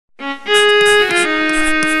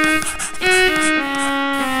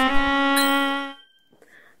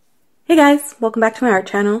Hey guys, welcome back to my art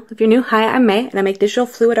channel. If you're new, hi, I'm May, and I make digital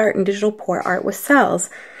fluid art and digital pour art with cells.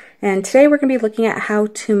 And today we're going to be looking at how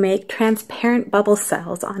to make transparent bubble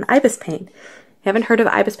cells on IbisPaint. If you haven't heard of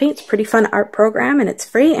IbisPaint, it's a pretty fun art program and it's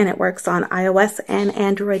free and it works on iOS and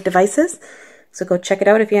Android devices. So go check it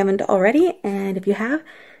out if you haven't already, and if you have,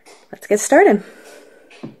 let's get started.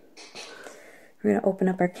 We're going to open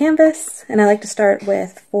up our canvas, and I like to start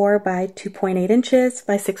with 4 by 2.8 inches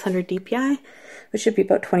by 600 dpi, which should be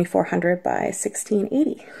about 2400 by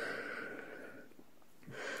 1680.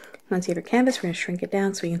 Once you have your canvas, we're going to shrink it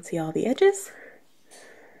down so we can see all the edges.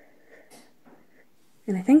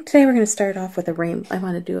 And I think today we're going to start off with a rainbow. I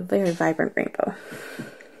want to do a very vibrant rainbow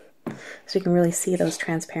so you can really see those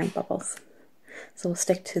transparent bubbles. So we'll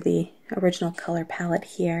stick to the original color palette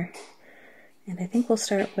here. And I think we'll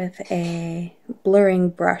start with a blurring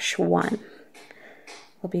brush 1.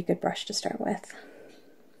 Will be a good brush to start with.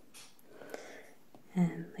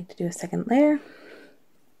 And I like to do a second layer.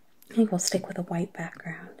 I think we'll stick with a white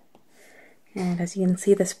background. And as you can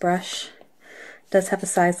see, this brush does have a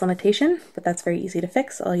size limitation, but that's very easy to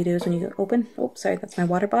fix. All you do is when you open, oh sorry, that's my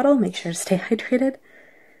water bottle, make sure to stay hydrated.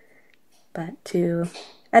 But to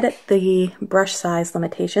edit the brush size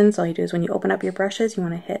limitations, all you do is when you open up your brushes, you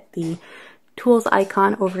want to hit the tools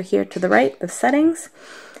icon over here to the right, the settings,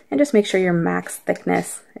 and just make sure your max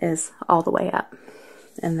thickness is all the way up.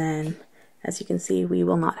 And then, as you can see, we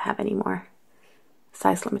will not have any more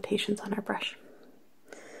size limitations on our brush,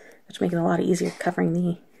 which make it a lot easier covering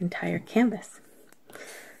the entire canvas.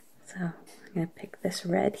 So I'm going to pick this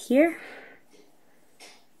red here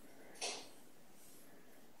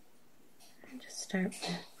and just start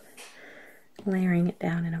with layering it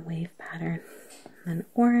down in a wave pattern. And then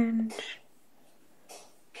orange,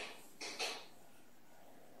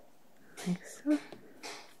 like so,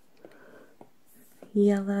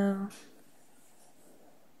 yellow,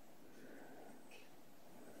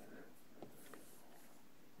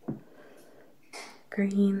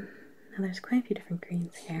 green. Now there's quite a few different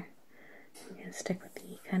greens here. I'm going to stick with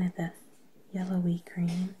the kind of the yellowy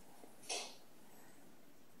green.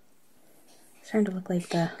 It's starting to look like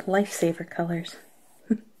the lifesaver colors.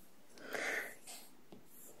 And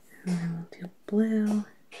then we'll do blue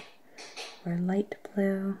or light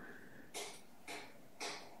blue.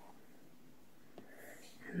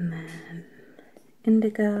 And then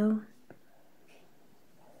indigo.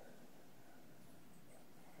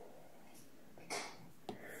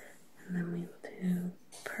 And then we do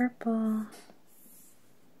purple.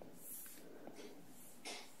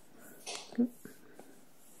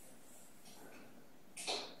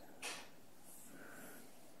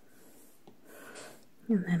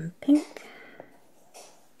 And then pink.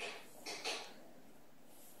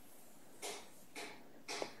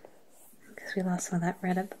 Because we lost some of that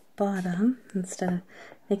red at the bottom, instead of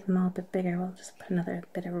making them all a bit bigger, we'll just put another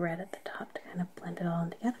bit of red at the top to kind of blend it all in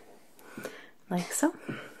together, like so.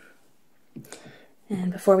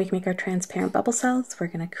 And before we can make our transparent bubble cells, we're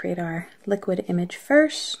going to create our liquid image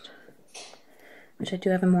first, which I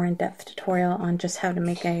do have a more in-depth tutorial on just how to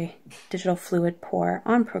make a digital fluid pour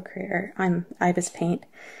on IbisPaint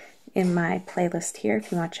in my playlist here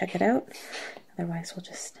if you want to check it out. Otherwise, we'll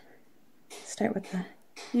just start with the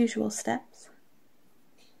usual steps.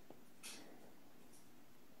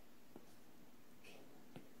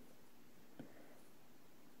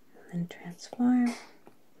 And then transform.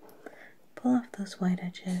 Pull off those white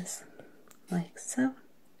edges, like so.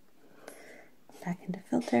 Back into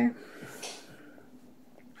filter.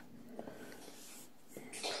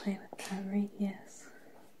 And play with that radius.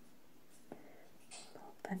 Pull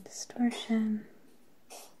up that distortion.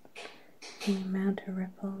 The amount of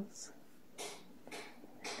ripples.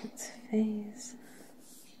 Its phase.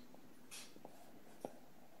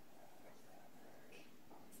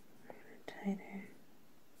 Tighter.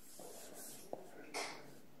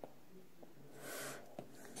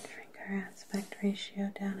 Shrink our aspect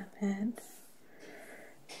ratio down a bit.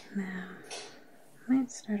 Now, I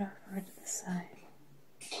might start off over to the side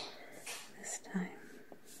this time.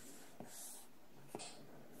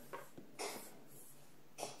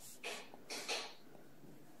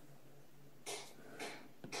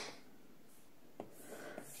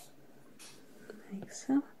 Like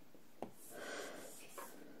so.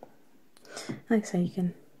 Like so, you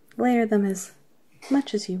can layer them as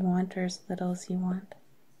much as you want or as little as you want.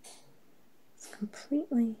 It's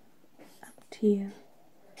completely up to you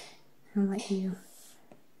and what you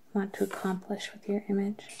want to accomplish with your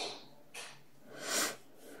image.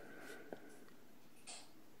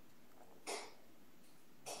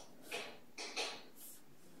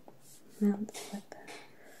 Now let's let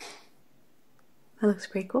that looks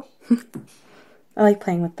pretty cool. I like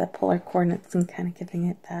playing with the polar coordinates and kind of giving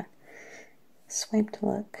it that swiped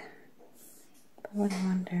look. But what I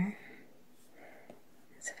wonder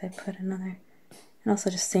is if I put another, and also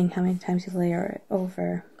just seeing how many times you layer it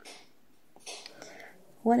over,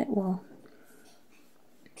 what it will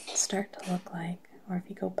start to look like, or if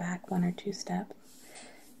you go back 1 or 2 steps,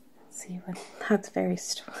 see what, that's very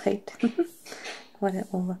straight, what it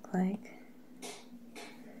will look like.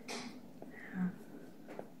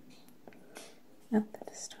 Up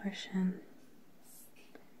the distortion,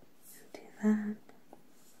 do that.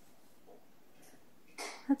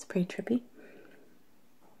 That's pretty trippy.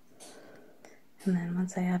 And then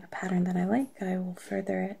once I have a pattern that I like, I will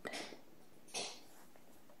further it,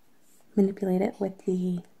 manipulate it with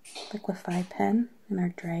the liquify pen in our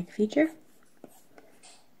drag feature.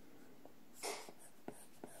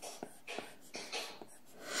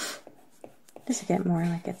 Just to get more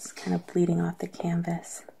like it's kind of bleeding off the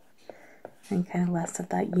canvas and kind of less of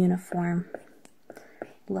that uniform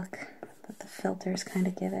look that the filters kind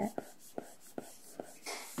of give it.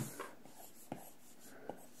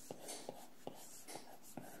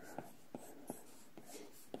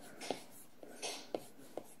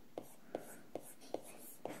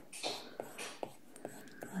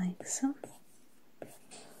 Like so.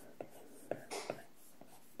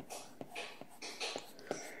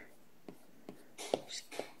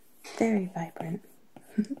 Very vibrant.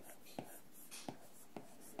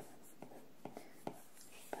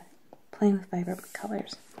 But playing with vibrant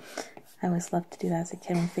colors. I always loved to do that as a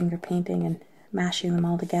kid when finger painting and mashing them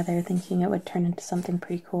all together, thinking it would turn into something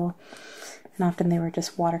pretty cool. And often they were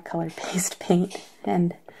just watercolor based paint.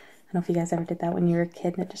 And I don't know if you guys ever did that when you were a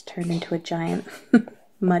kid and it just turned into a giant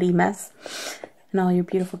muddy mess. And all your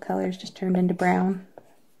beautiful colors just turned into brown.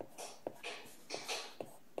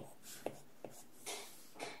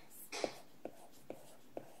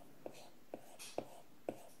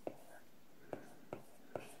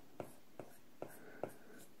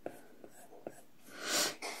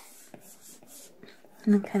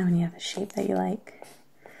 And then kind of when you have a shape that you like,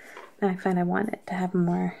 then I find I want it to have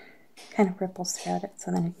more kind of ripples throughout it, so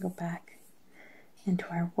then you can go back into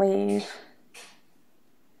our wave.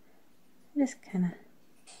 Just kind of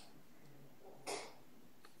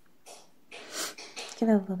give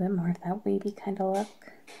it a little bit more of that wavy kind of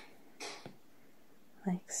look,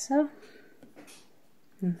 like so.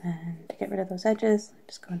 And then to get rid of those edges,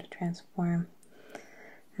 just go into transform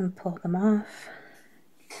and pull them off.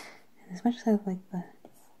 And as much as I like the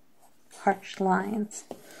harsh lines,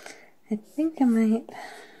 I think I might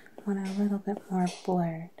want it a little bit more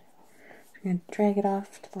blurred. We're going to drag it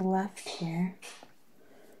off to the left here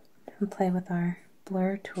and play with our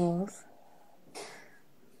blur tools.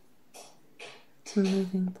 Some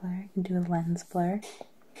moving blur. You can do a lens blur.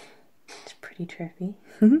 It's pretty trippy.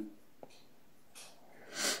 I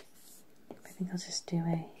think I'll just do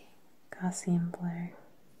a Gaussian blur.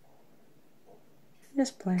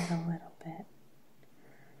 Just blur it a little bit.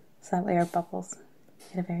 So that way our bubbles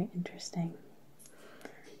get a very interesting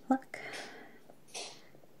look.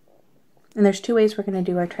 And there's 2 ways we're going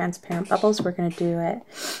to do our transparent bubbles. We're going to do it,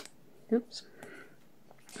 oops,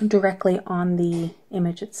 directly on the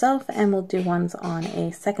image itself, and we'll do ones on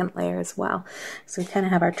a second layer as well. So we kind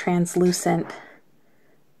of have our translucent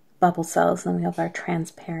bubble cells, and then we have our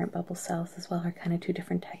transparent bubble cells as well, are kind of 2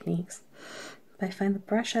 different techniques. But I find the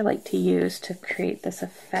brush I like to use to create this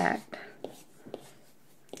effect,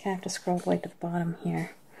 I have to scroll all the way to the bottom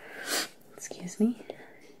here, excuse me,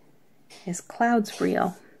 is Clouds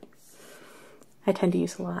Real. I tend to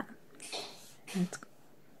use a lot. And it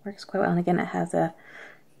works quite well, and again it has a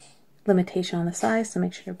limitation on the size, so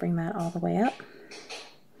make sure to bring that all the way up,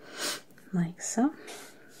 like so.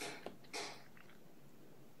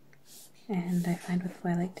 And I find with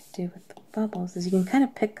what I like to do with the bubbles is you can kind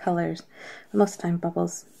of pick colors. Most of the time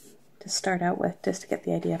bubbles to start out with, just to get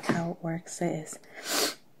the idea of how it works, is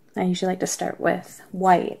I usually like to start with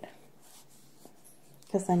white,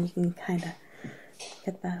 because then you can kind of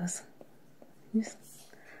get those. Just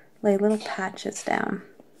lay little patches down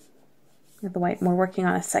with the white. And we're working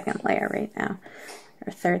on a second layer right now,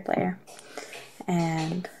 or third layer.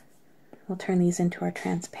 And we'll turn these into our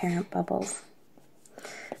transparent bubbles.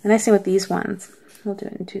 The nice thing with these ones, we'll do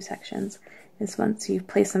it in 2 sections, is once you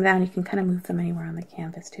place them down, you can kind of move them anywhere on the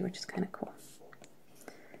canvas too, which is kind of cool.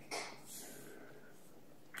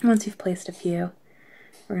 Once you've placed a few,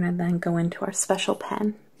 we're going to then go into our special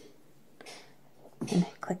pen and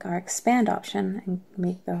click our expand option and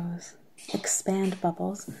make those expand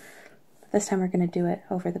bubbles. This time we're going to do it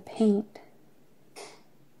over the paint.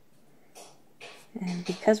 And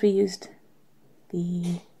because we used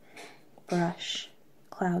the brush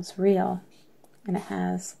Clouds Real, and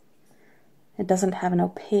it doesn't have an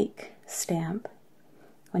opaque stamp.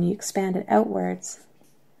 When you expand it outwards,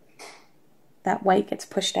 that white gets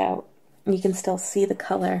pushed out, and you can still see the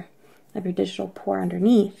color of your digital pour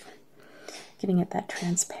underneath, giving it that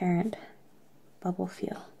transparent bubble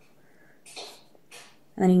feel.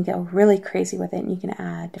 And then you can go really crazy with it, and you can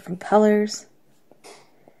add different colors.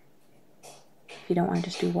 If you don't want to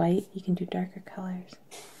just do white, you can do darker colors.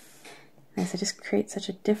 And so just create such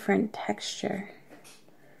a different texture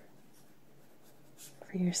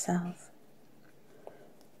for your cells.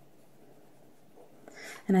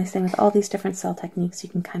 And nice thing with all these different cell techniques, you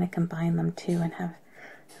can kind of combine them too and have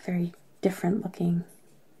a very different looking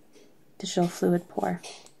digital fluid pour,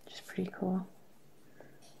 which is pretty cool.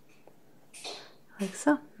 Like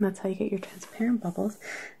so. And that's how you get your transparent bubbles.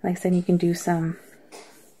 Like I said, you can do some,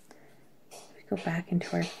 if we go back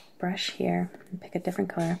into our brush here and pick a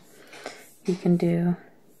different color, you can do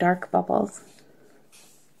dark bubbles.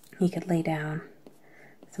 You could lay down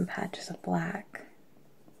some patches of black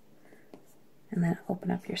and then open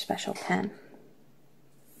up your special pen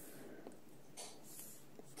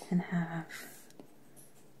and have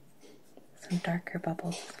some darker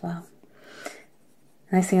bubbles as well.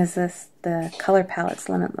 The nice thing is the color palette's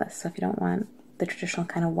limitless, so if you don't want the traditional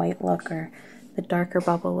kind of white look or the darker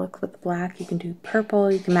bubble look with the black, you can do purple.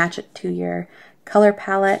 You can match it to your color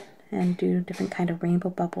palette and do different kind of rainbow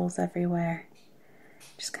bubbles everywhere,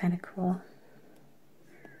 which is kind of cool.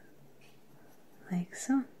 Like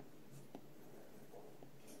so.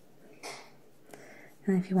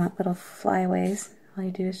 And if you want little flyaways, all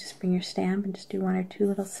you do is just bring your stamp and just do 1 or 2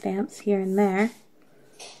 little stamps here and there.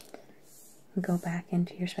 And go back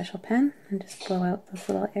into your special pen and just blow out those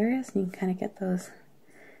little areas, and you can kind of get those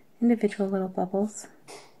individual little bubbles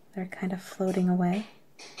that are kind of floating away.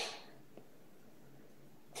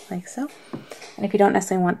 Like so. And if you don't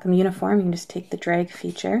necessarily want them uniform, you can just take the drag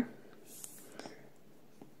feature,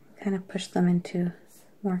 kind of push them into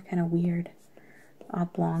more kind of weird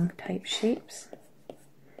oblong type shapes.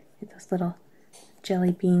 Get those little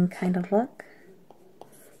jelly bean kind of look.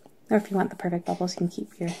 Or if you want the perfect bubbles, you can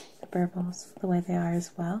keep the burbles the way they are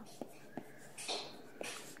as well.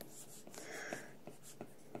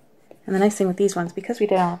 And the nice thing with these ones, because we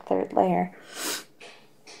did on a 3rd layer,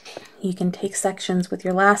 you can take sections with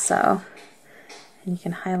your lasso and you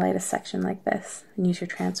can highlight a section like this and use your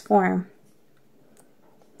transform.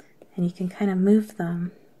 And you can kind of move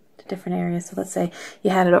them to different areas. So let's say you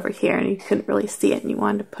had it over here and you couldn't really see it and you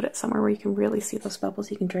wanted to put it somewhere where you can really see those bubbles.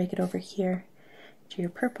 You can drag it over here to your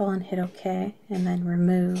purple and hit OK, and then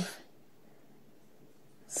remove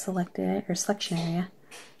selected or selection area.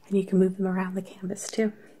 And you can move them around the canvas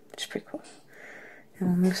too, which is pretty cool. And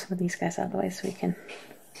we'll move some of these guys out of the way so we can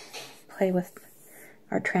play with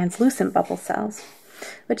our translucent bubble cells,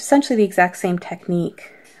 which is essentially the exact same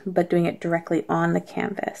technique, but doing it directly on the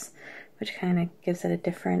canvas, which kind of gives it a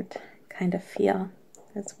different kind of feel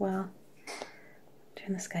as well.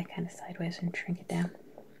 Turn this guy kind of sideways and shrink it down,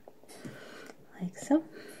 like so.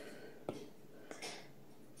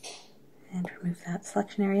 And remove that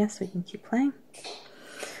selection area so we can keep playing.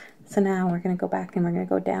 So now we're going to go back and we're going to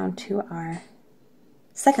go down to our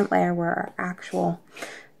 2nd layer where our actual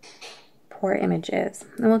pour image is.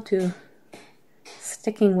 And we'll do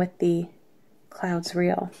sticking with the clouds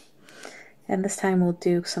reel. And this time we'll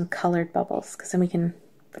do some colored bubbles, because then we can,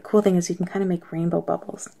 the cool thing is you can kind of make rainbow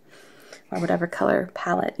bubbles or whatever color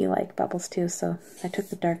palette you like bubbles too. So I took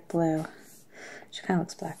the dark blue, which kind of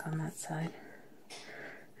looks black on that side.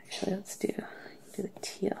 Actually, let's do the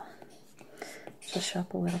teal. Just show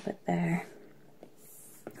up a little bit there.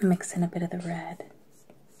 Mix in a bit of the red.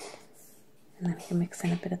 And then I can mix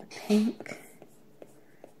in a bit of the pink.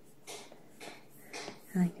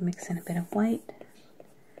 And I can mix in a bit of white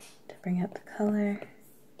to bring out the color.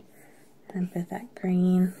 And then a bit of that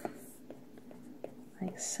green,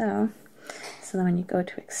 like so. So then when you go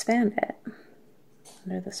to expand it,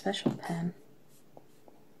 under the special pen,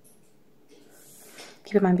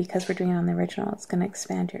 keep in mind because we're doing it on the original, it's going to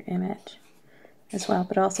expand your image as well,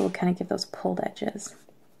 but also will kind of give those pulled edges.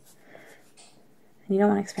 And you don't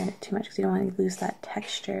want to expand it too much because you don't want to lose that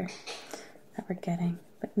texture that we're getting.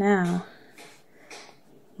 But now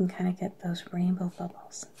you can kind of get those rainbow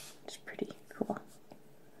bubbles, which is pretty cool.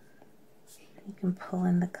 You can pull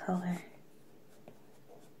in the color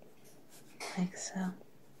like so.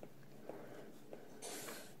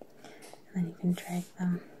 And then you can drag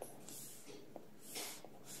them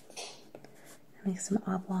and make some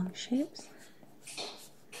oblong shapes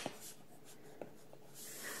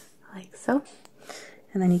like so.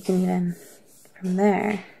 And then you can even, from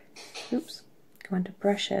there, oops, go into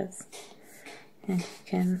brushes and you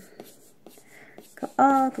can go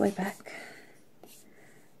all the way back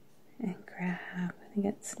and grab, I think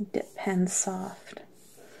it's Dip Pen Soft.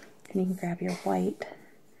 And you can grab your white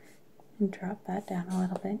and drop that down a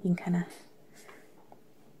little bit. You can kind of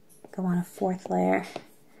go on a fourth layer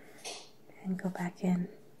and go back in.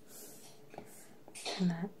 Turn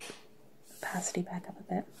that opacity back up a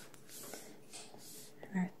bit.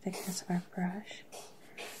 And our thickness of our brush.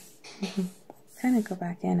 You can kind of go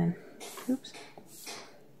back in and, oops.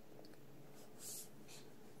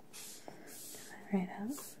 Turn that right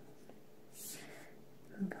out.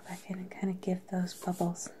 And go back in and kind of give those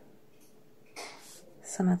bubbles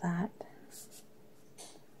some of that,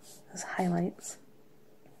 those highlights.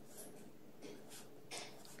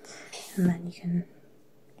 And then you can,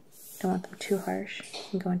 don't want them too harsh, you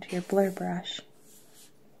can go into your blur brush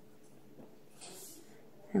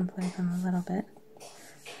and blur them a little bit.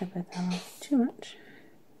 I blurred that a little too much.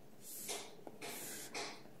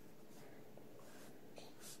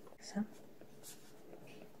 So,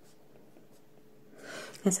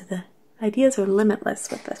 and so the ideas are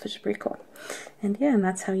limitless with this, which is pretty cool. And yeah, and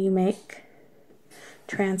that's how you make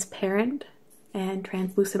transparent and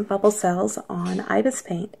translucent bubble cells on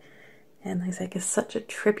IbisPaint. And like I said, it's such a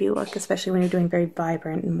trippy look, especially when you're doing very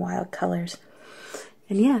vibrant and wild colors.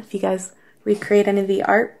 And yeah, if you guys recreate any of the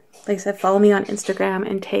art, like I said, follow me on Instagram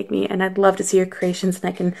and tag me, and I'd love to see your creations, and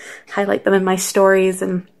I can highlight them in my stories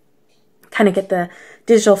and kind of get the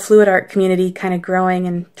digital fluid art community kind of growing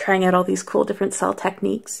and trying out all these cool different cell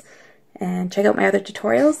techniques. And check out my other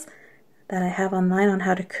tutorials that I have online on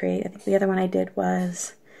how to create. I think the other one I did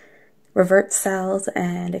was revert cells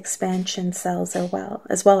and expansion cells as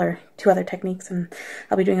well, or two other techniques, and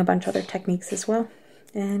I'll be doing a bunch of other techniques as well.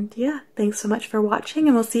 And yeah, thanks so much for watching,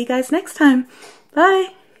 and we'll see you guys next time. Bye!